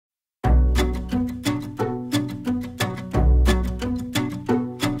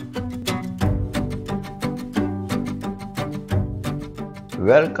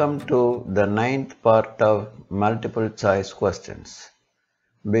Welcome to the ninth part of multiple choice questions.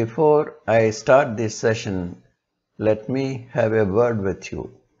 Before I start this session, let me have a word with you.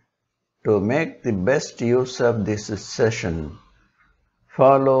 To make the best use of this session,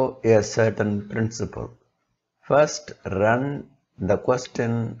 follow a certain principle. First, run the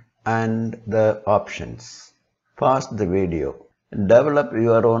question and the options. Pause the video. Develop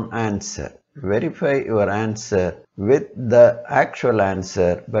your own answer. Verify your answer with the actual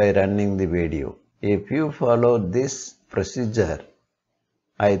answer by running the video. If you follow this procedure,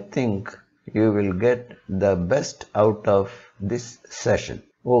 I think you will get the best out of this session.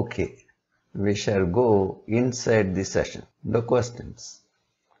 Okay, we shall go inside the session. The questions.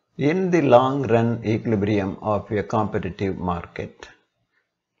 In the long run equilibrium of a competitive market,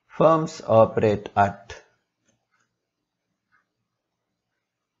 firms operate at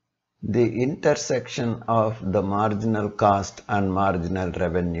the intersection of the marginal cost and marginal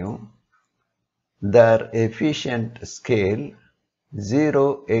revenue, their efficient scale,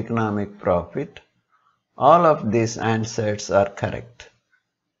 zero economic profit. All of these answers are correct.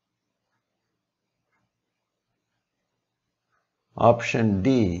 Option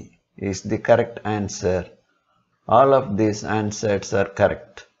D is the correct answer. All of these answers are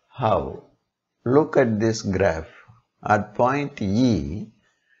correct. How? Look at this graph. At point E,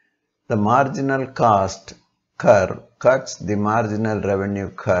 the marginal cost curve cuts the marginal revenue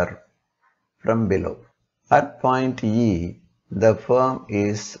curve from below. At point E, the firm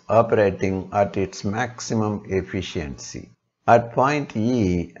is operating at its maximum efficiency. At point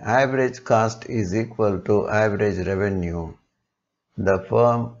E, average cost is equal to average revenue. The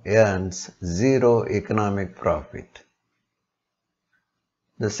firm earns zero economic profit.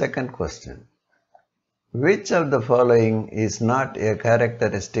 The second question. Which of the following is not a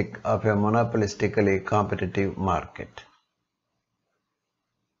characteristic of a monopolistically competitive market?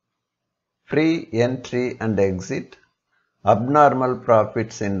 Free entry and exit, abnormal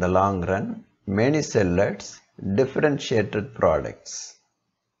profits in the long run, many sellers, differentiated products.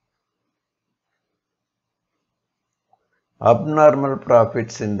 Abnormal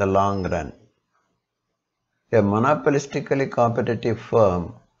profits in the long run. A monopolistically competitive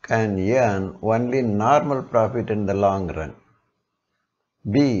firm can earn only normal profit in the long run.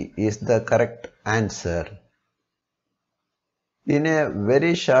 B is the correct answer. In a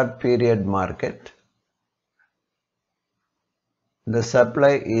very short period market, the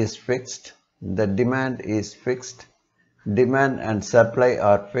supply is fixed, the demand is fixed, demand and supply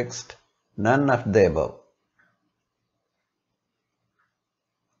are fixed, none of the above.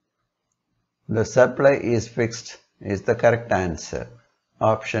 The supply is fixed is the correct answer.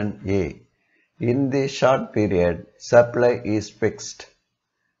 Option A. In the short period, supply is fixed.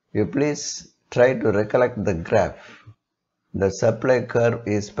 You please try to recollect the graph. The supply curve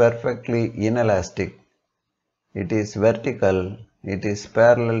is perfectly inelastic. It is vertical. It is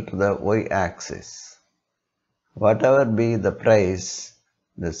parallel to the y-axis. Whatever be the price,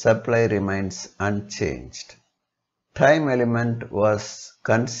 the supply remains unchanged. Time element was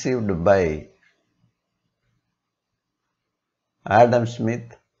conceived by Adam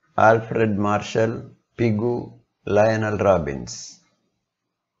Smith, Alfred Marshall, Pigou, Lionel Robbins.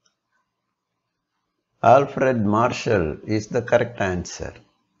 Alfred Marshall is the correct answer.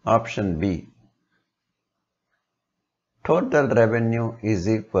 Option B. Total revenue is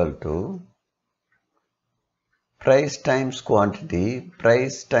equal to price times quantity,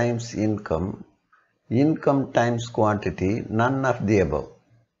 price times income, income times quantity, none of the above.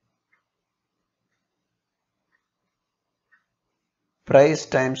 Price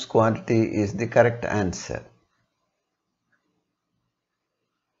times quantity is the correct answer.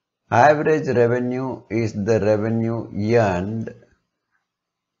 Average revenue is the revenue earned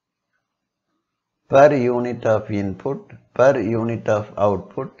per unit of input, per unit of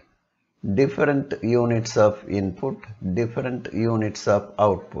output, different units of input, different units of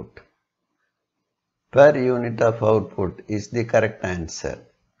output. Per unit of output is the correct answer.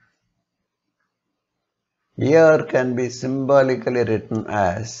 Here can be symbolically written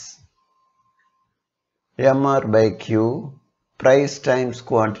as MR by Q, price times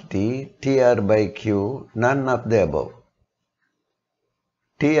quantity, TR by Q, none of the above.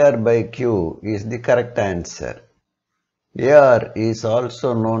 TR by Q is the correct answer. AR is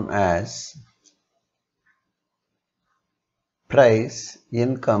also known as price,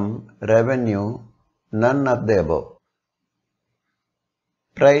 income, revenue, none of the above.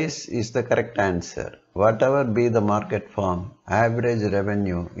 Price is the correct answer. Whatever be the market form, average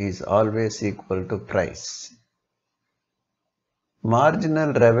revenue is always equal to price.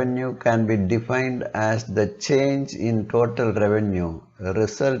 Marginal revenue can be defined as the change in total revenue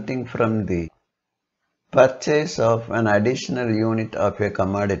resulting from the purchase of an additional unit of a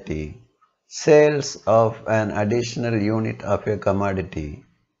commodity, sales of an additional unit of a commodity,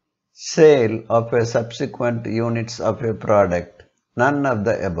 sale of a subsequent units of a product, none of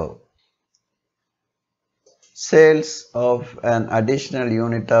the above. Sales of an additional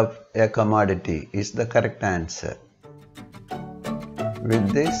unit of a commodity is the correct answer.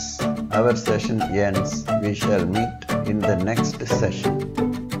 With this, our session ends. We shall meet in the next session.